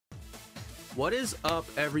What is up,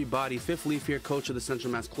 everybody? Fifth Leaf here, coach of the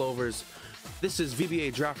Central Mass Clovers. This is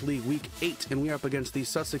VBA Draft League Week 8, and we are up against the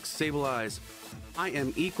Sussex Sableyes. I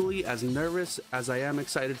am equally as nervous as I am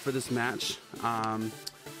excited for this match.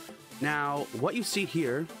 Now, what you see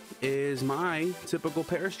here is my typical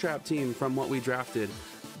Paris Trap team from what we drafted.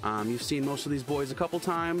 You've seen most of these boys a couple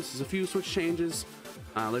times. There's a few switch changes.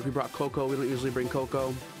 Like we brought Coco. We don't usually bring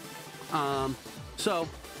Coco. So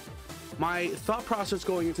my thought process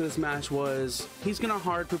going into this match was he's gonna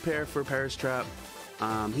hard prepare for Paris Trap.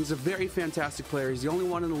 He's a very fantastic player. He's the only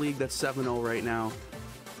one in the league that's 7-0 right now.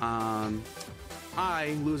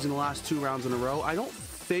 I lose in the last 2 rounds in a row. I don't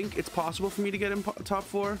think it's possible for me to get in top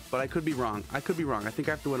 4, but I could be wrong. I think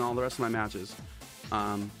I have to win all the rest of my matches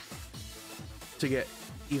to get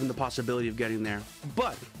even the possibility of getting there.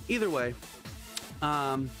 But either way,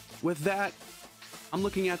 with that, I'm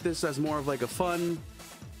looking at this as more of like a fun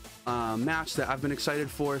match that I've been excited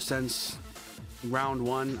for since round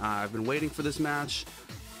 1. I've been waiting for this match.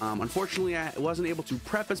 Unfortunately, I wasn't able to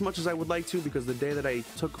prep as much as I would like to because the day that I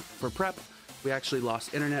took for prep, we actually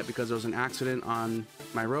lost internet because there was an accident on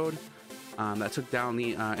my road that took down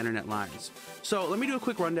the internet lines. So let me do a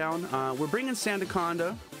quick rundown. We're bringing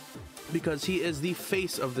Sandaconda because he is the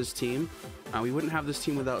face of this team. We wouldn't have this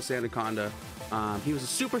team without Sandaconda. He was a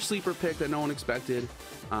super sleeper pick that no one expected,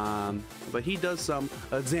 but he does some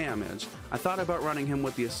damage. I thought about running him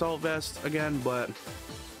with the assault vest again, but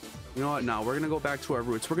you know what? No, we're gonna go back to our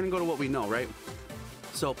roots. We're gonna go to what we know, right?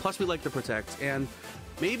 So plus we like to protect, and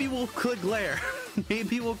maybe we'll click glare.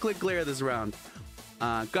 Maybe we'll click glare this round.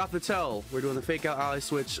 Got the tell. We're doing the fake out ally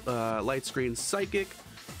switch, light screen psychic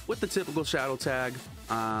with the typical shadow tag.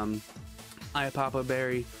 Papa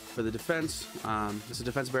berry for the defense. This is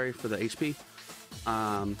defense berry for the HP.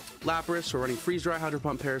 Lapras, we're running freeze dry, hydro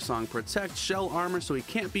pump, parasong, protect, shell armor, so he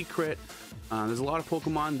can't be crit. There's a lot of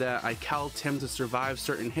Pokemon that I calced him to survive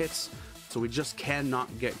certain hits, so we just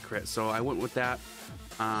cannot get crit. So I went with that.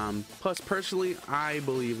 Plus, personally, I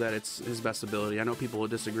believe that it's his best ability. I know people will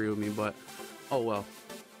disagree with me, but oh well.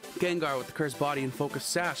 Gengar with the cursed body and focus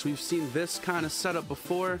sash. We've seen this kind of setup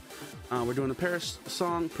before. We're doing the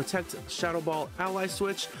Parasong, protect, shadow ball, ally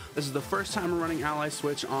switch. This is the first time we're running ally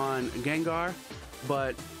switch on Gengar,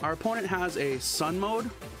 but our opponent has a sun mode,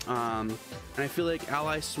 and I feel like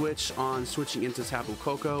ally switch on switching into Tapu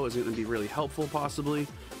Koko is going to be really helpful, possibly.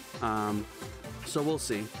 So we'll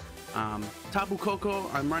see. Tapu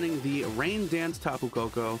Koko, I'm running the Rain Dance Tapu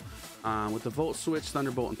Koko with the Volt Switch,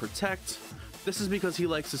 Thunderbolt, and Protect. This is because he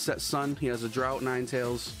likes to set Sun. He has a Drought,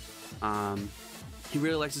 Ninetales. He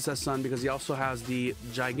really likes to set Sun because he also has the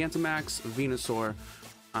Gigantamax Venusaur.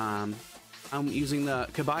 I'm using the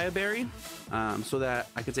Kabaya Berry so that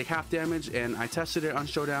I can take half damage, and I tested it on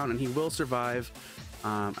Showdown, and he will survive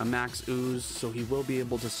a max ooze, so he will be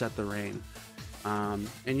able to set the rain. And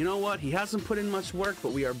you know what? He hasn't put in much work,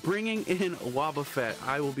 but we are bringing in Wobbuffet.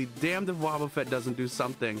 I will be damned if Wobbuffet doesn't do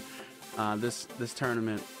something this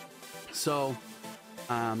tournament. So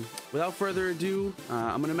without further ado,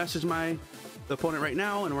 I'm gonna message the opponent right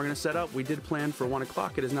now, and we're gonna set up. We did plan for 1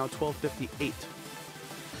 o'clock. It is now 12:58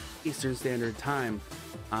 Eastern Standard Time.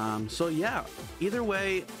 So yeah, either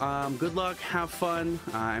way, good luck, have fun.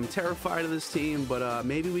 I'm terrified of this team, but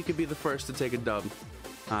maybe we could be the first to take a dub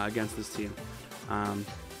against this team.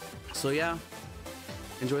 So yeah,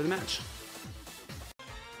 enjoy the match.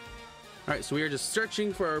 All right, so we are just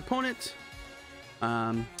searching for our opponent.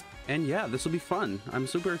 And yeah, this will be fun. I'm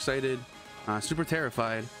super excited, super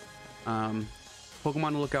terrified.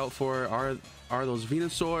 Pokemon to look out for are those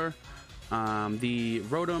Venusaur, the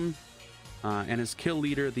Rotom, and his kill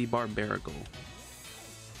leader, the Barbaracle.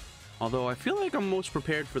 Although I feel like I'm most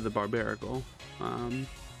prepared for the Barbaracle. And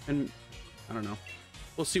I don't know.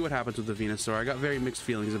 We'll see what happens with the Venusaur. I got very mixed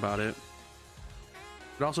feelings about it.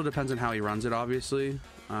 It also depends on how he runs it, obviously.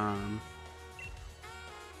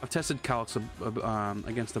 I've tested calcs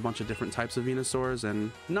against a bunch of different types of Venusaurs,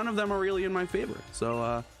 and none of them are really in my favor.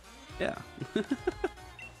 So, yeah.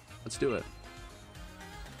 Let's do it.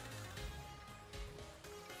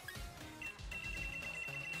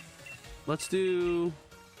 Let's do...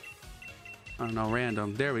 I don't know,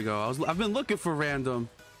 random. There we go. I've been looking for random.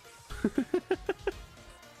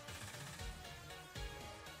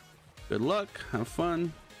 Good luck. Have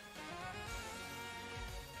fun.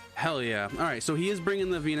 Hell yeah. All right, so he is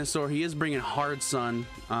bringing the Venusaur. He is bringing Hard Sun.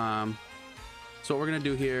 So what we're gonna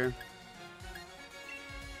do here,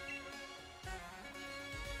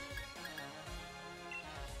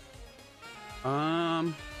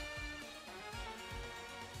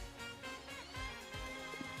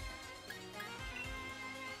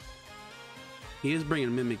 he is bringing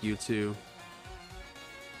Mimikyu too.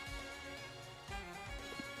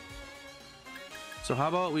 So how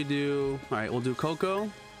about we do, all right, we'll do Coco,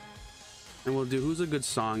 and we'll do, who's a good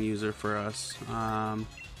song user for us? I'd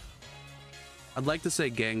like to say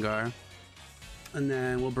Gengar, and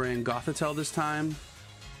then we'll bring Gothitelle this time.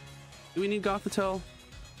 Do we need Gothitelle?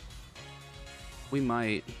 We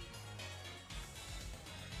might.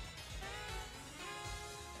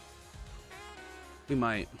 We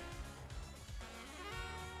might.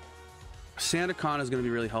 Sandaconda is going to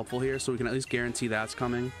be really helpful here, so we can at least guarantee that's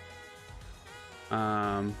coming.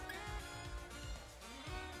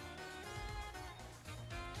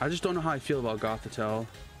 I just don't know how I feel about Gothitelle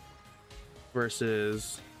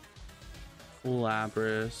versus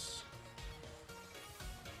Lapras.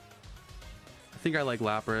 I think I like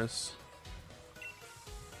Lapras.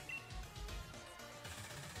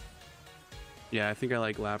 Yeah, I think I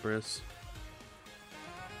like Lapras.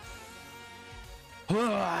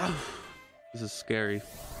 This is scary.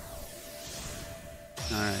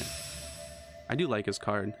 All right. I do like his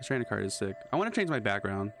card. His trainer card is sick. I want to change my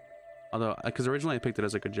background. Although, because originally I picked it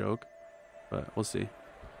as like a joke. But we'll see.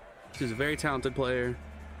 He's a very talented player.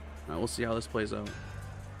 We'll see how this plays out.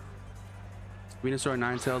 Venusaur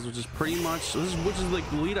Ninetales, which is pretty much... which is like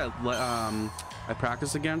the lead I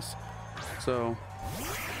practice against. So,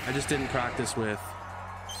 I just didn't practice with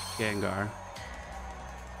Gengar.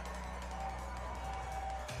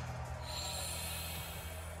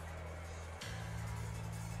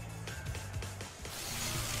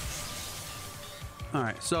 All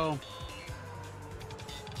right, so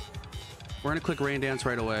we're gonna click Rain Dance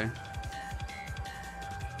right away.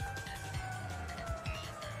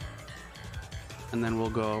 And then we'll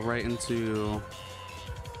go right into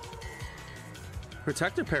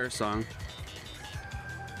Protector Parasong.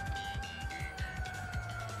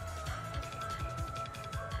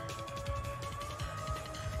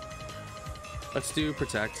 Let's do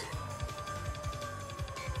Protect.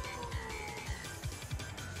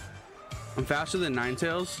 I'm faster than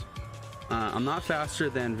Ninetales. I'm not faster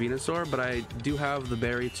than Venusaur, but I do have the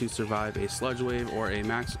berry to survive a Sludge Wave or a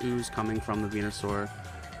Max Ooze coming from the Venusaur,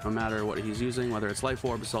 no matter what he's using, whether it's Life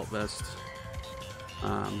Orb, Assault Vest,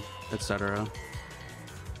 etc.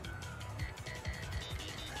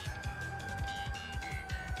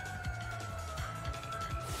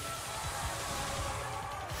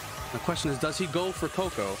 The question is, does he go for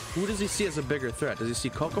Coco? Who does he see as a bigger threat? Does he see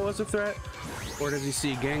Coco as a threat? Or does he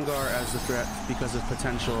see Gengar as the threat because of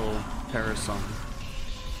potential Parasong?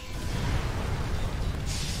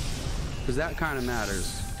 Because that kind of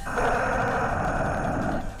matters.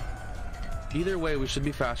 Either way, we should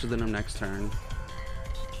be faster than him next turn.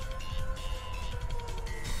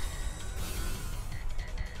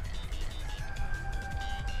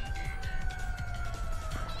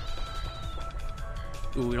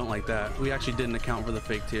 Ooh, we don't like that. We actually didn't account for the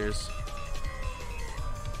fake tears.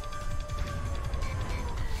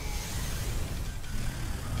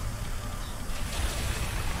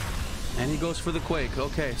 And he goes for the Quake.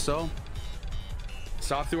 Okay, so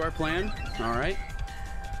saw through our plan. All right.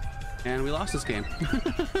 And we lost this game.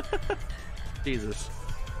 Jesus.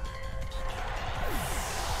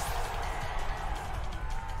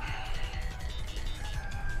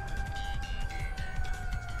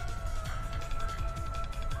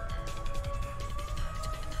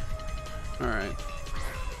 All right.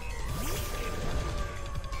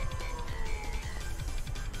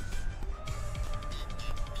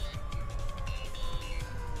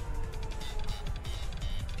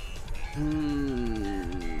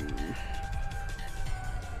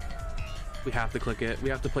 We have to click it. We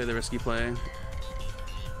have to play the risky play.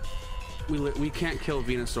 We can't kill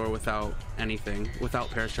Venusaur without anything. Without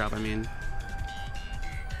Perish Trap, I mean.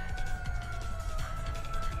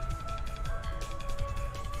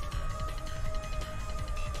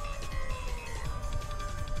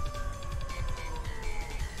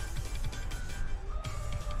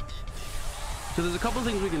 So there's a couple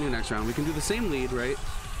things we can do next round. We can do the same lead, right?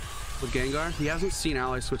 With Gengar. He hasn't seen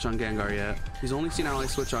Ally Switch on Gengar yet. He's only seen Ally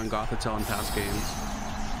Switch on Gothitelle in past games.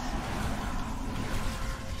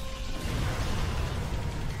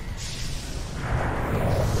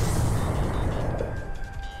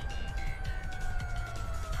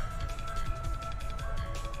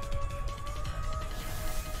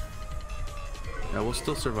 Yeah, we'll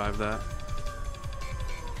still survive that,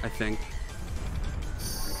 I think.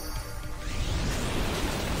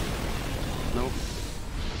 Nope.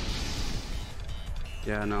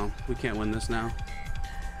 Yeah, no, we can't win this now.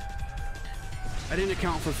 I didn't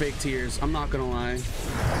account for fake tears, I'm not gonna lie.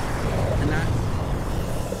 And that,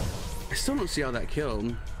 I still don't see how that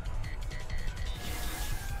killed.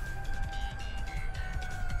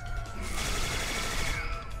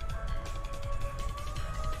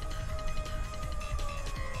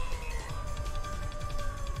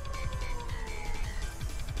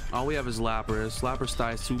 All we have is Lapras. Lapras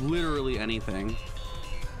dies to literally anything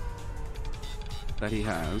that he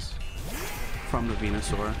has from the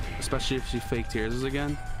Venusaur, especially if she fake tears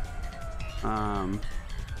again.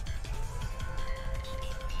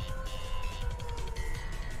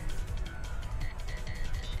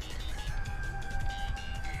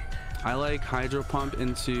 I like Hydro Pump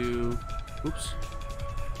into, oops.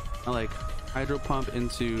 I like Hydro Pump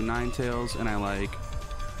into Ninetales, and I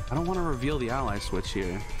don't want to reveal the ally switch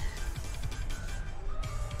here.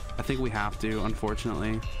 I think we have to,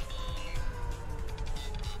 unfortunately.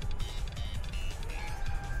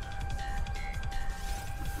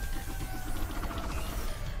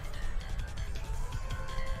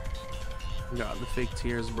 God, the fake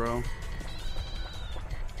tears, bro.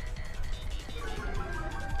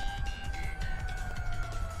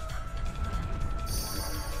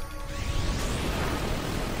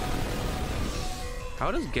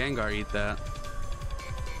 How does Gengar eat that?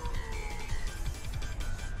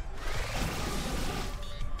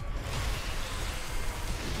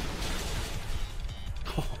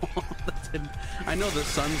 I know the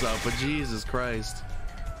sun's up, but Jesus Christ.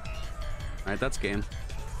 All right, that's game.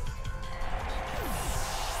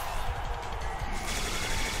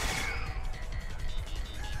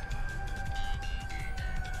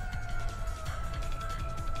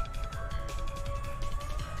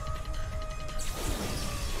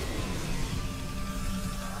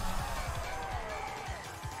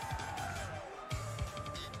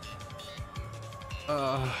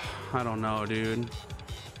 I don't know, dude.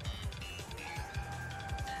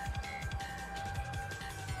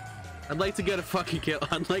 I'd like to get a fucking kill.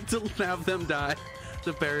 I'd like to have them die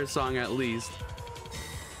to Paris song at least.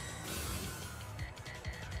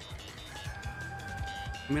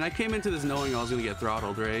 I mean, I came into this knowing I was gonna get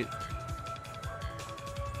throttled, right?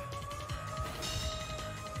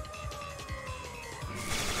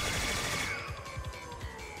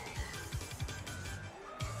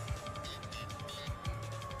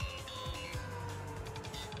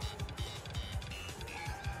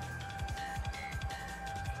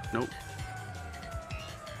 Nope.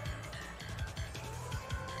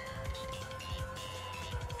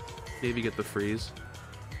 Maybe get the freeze.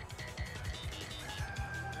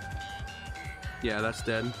 Yeah, that's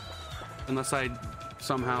dead. Unless I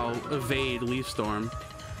somehow evade Leaf Storm.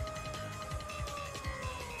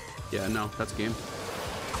 Yeah, no, that's game.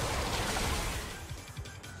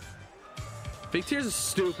 Fake Tears is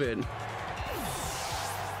stupid.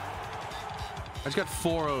 I just got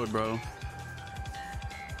 4-0'd, bro.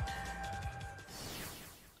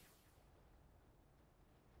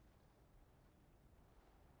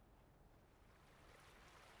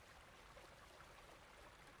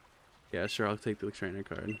 Yeah, sure, I'll take the trainer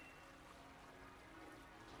card.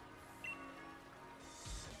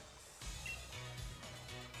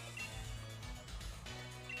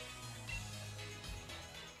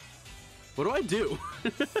 What do I do?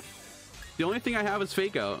 The only thing I have is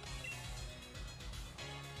Fake Out.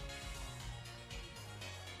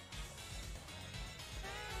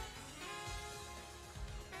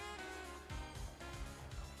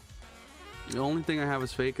 The only thing I have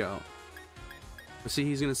is Fake Out. But see,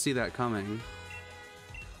 he's gonna see that coming.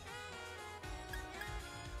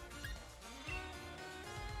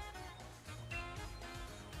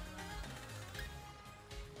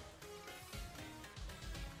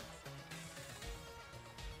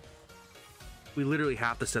 We literally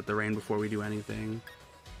have to set the rain before we do anything.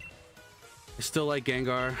 I still like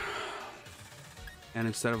Gengar. And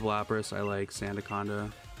instead of Lapras, I like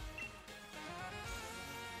Sandaconda.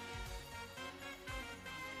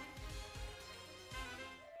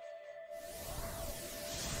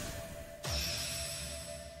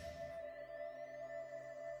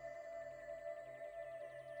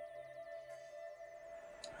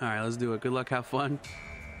 All right, let's do it. Good luck, have fun.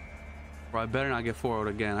 Bro, I better not get 4-0'd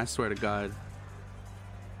again. I swear to God.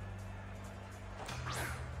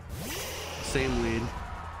 Same lead.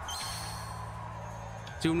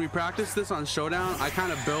 See, when we practiced this on Showdown, I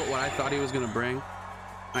kind of built what I thought he was gonna bring.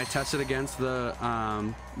 I tested against the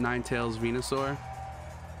Ninetales Venusaur.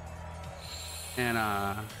 And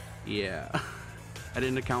yeah. I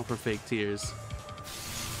didn't account for fake tears.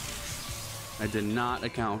 I did not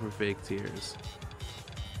account for fake tears.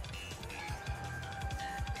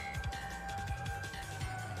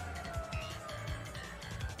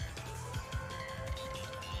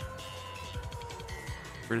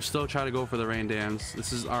 We're gonna still try to go for the rain dams.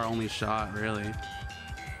 This is our only shot, really.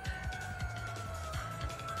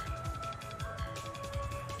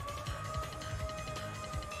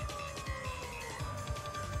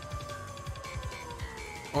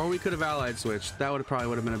 Or we could have allied switched. That probably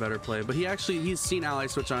would have been a better play. But he's seen ally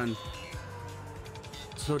switch on.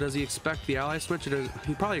 So does he expect the ally switch? Or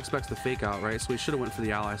he probably expects the fake out, right? So we should have went for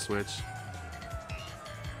the ally switch.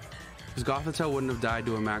 Because Gothitelle wouldn't have died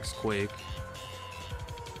to a max Quake.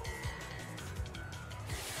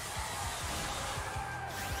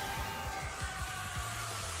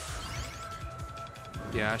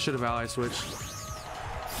 Yeah, I should have ally switched.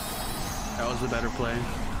 That was the better play.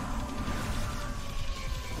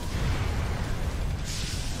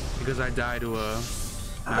 Because I die to a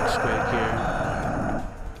max Quake here.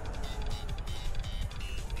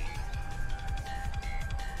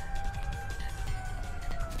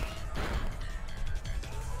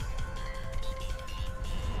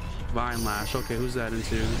 Vine Lash. Okay, who's that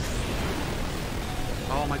into?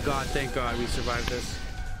 Oh my god, thank god we survived this.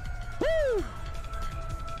 Woo!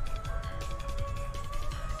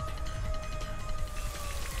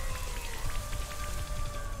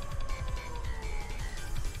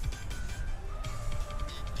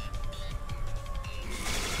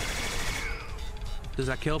 Does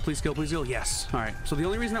that kill? Please kill, please kill. Yes. All right. So the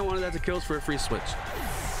only reason I wanted that to kill is for a free switch.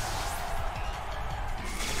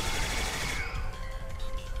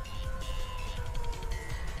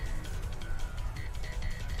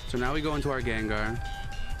 So now we go into our Gengar.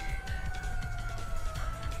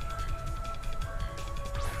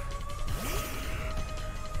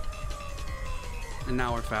 And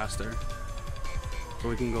now we're faster. So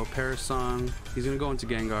we can go Parasong. He's gonna go into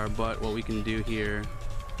Gengar, but what we can do here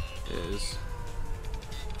is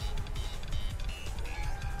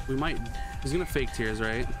he's gonna fake Tears,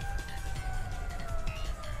 right?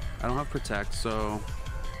 I don't have Protect, so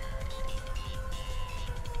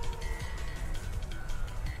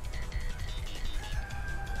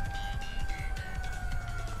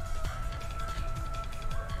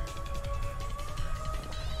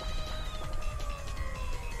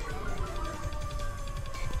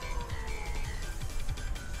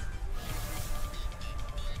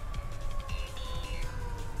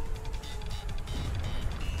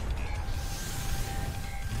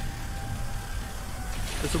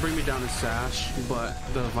this will bring me down to Sash, but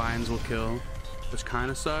the vines will kill, which kind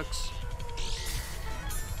of sucks.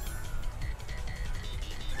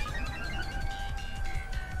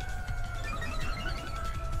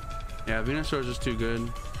 Yeah, Venusaur is just too good.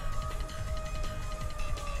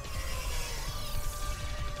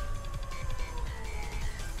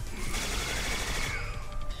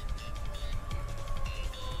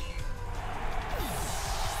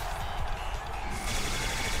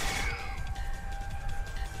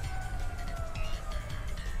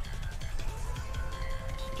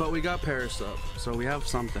 But we got Paris up, so we have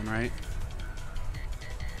something, right?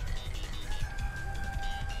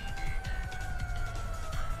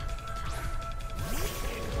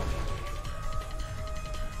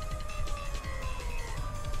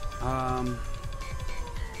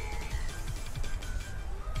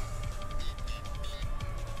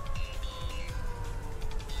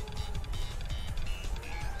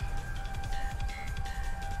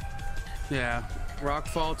 Yeah,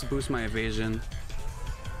 Rockfall to boost my evasion.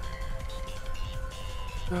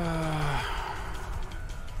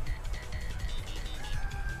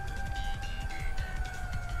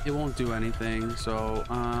 It won't do anything, so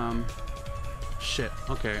shit.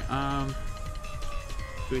 Okay,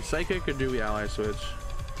 do we Psychic or do we Ally Switch?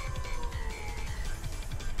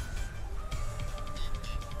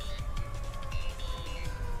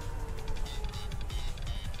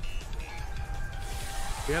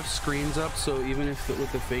 We have screens up, so even if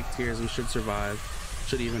with the fake Tears we should survive.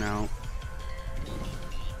 Should even out.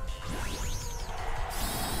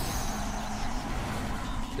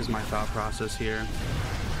 Is my thought process here.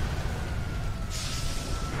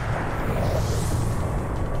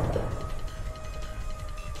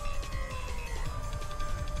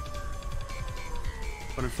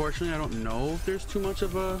 But unfortunately I don't know if there's too much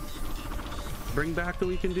of a bring back that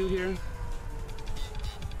we can do here.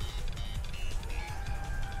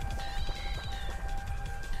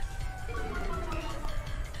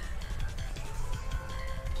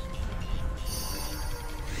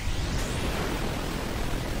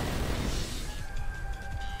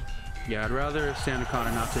 Yeah, I'd rather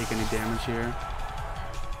Sandaconda not take any damage here.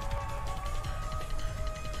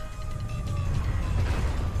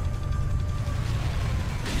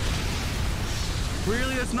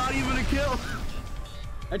 Really? That's not even a kill.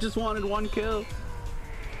 I just wanted one kill.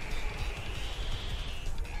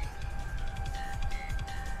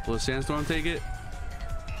 Will the Sandstorm take it?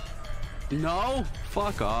 No?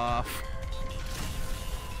 Fuck off.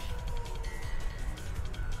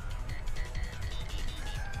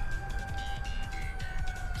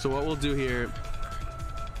 So what we'll do here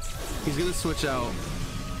He's gonna switch out,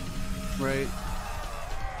 right?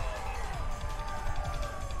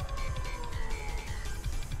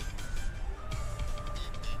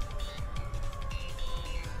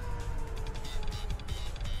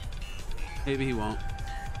 Maybe he won't.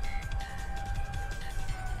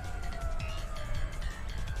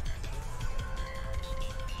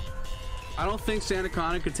 I don't think Santa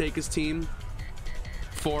Clara could take his team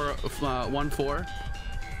for 1-4,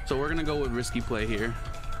 so we're gonna go with risky play here.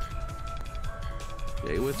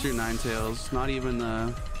 Okay, with your Ninetales, not even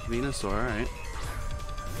the Venusaur, all right.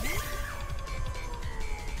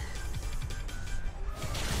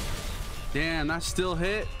 Damn, that still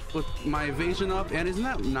hit with my evasion up, and isn't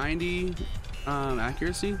that 90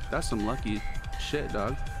 accuracy? That's some lucky shit,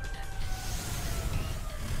 dog.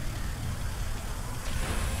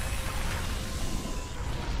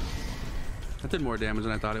 That did more damage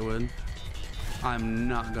than I thought it would. I'm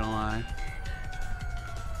not gonna lie.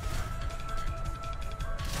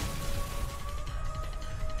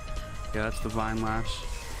 Yeah, that's the Vine Lash.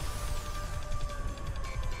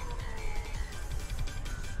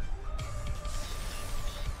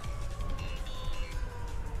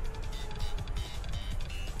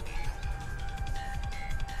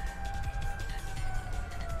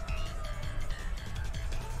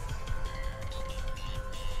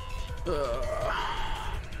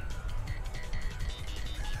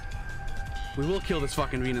 We will kill this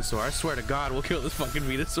fucking Venusaur. I swear to God, we'll kill this fucking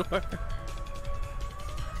Venusaur.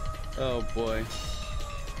 Oh boy.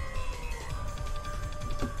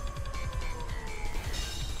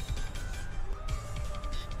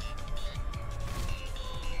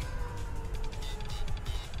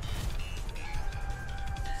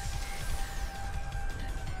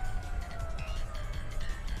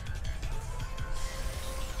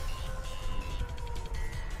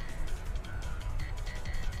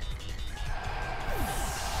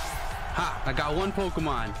 Ha! I got one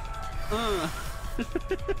Pokemon.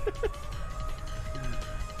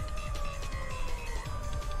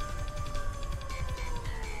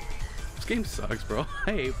 This game sucks, bro.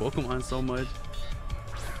 I hate Pokemon so much.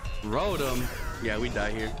 Rotom. Yeah, we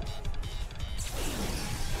die here.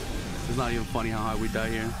 It's not even funny how hard we die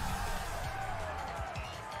here.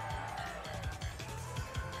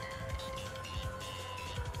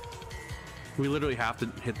 We literally have to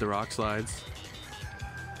hit the rock slides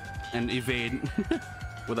and evade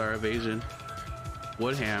with our evasion.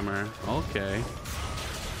 Wood Hammer. Okay.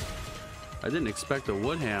 I didn't expect a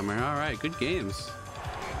Wood Hammer. All right, good games.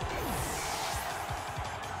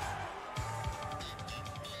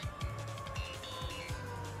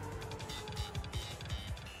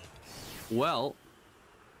 Well,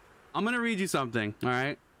 I'm gonna read you something, all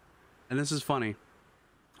right? And this is funny.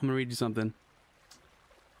 I'm gonna read you something.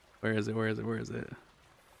 Where is it? Where is it? Where is it?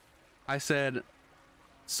 I said,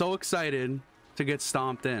 so excited to get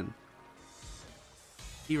stomped in.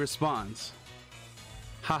 He responds,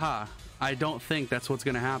 haha, I don't think that's what's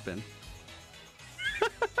gonna happen.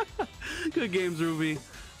 Good games, Ruby.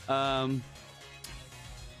 Yeah,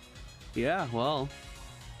 well,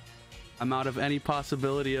 I'm out of any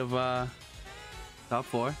possibility of top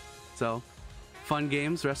 4, so fun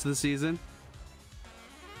games rest of the season.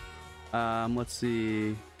 Let's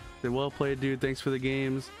see. They're well played, dude. Thanks for the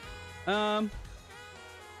games. I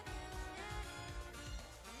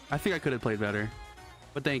think I could have played better,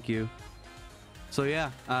 but thank you. So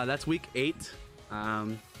yeah, that's week 8.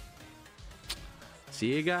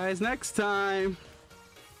 See you guys next time.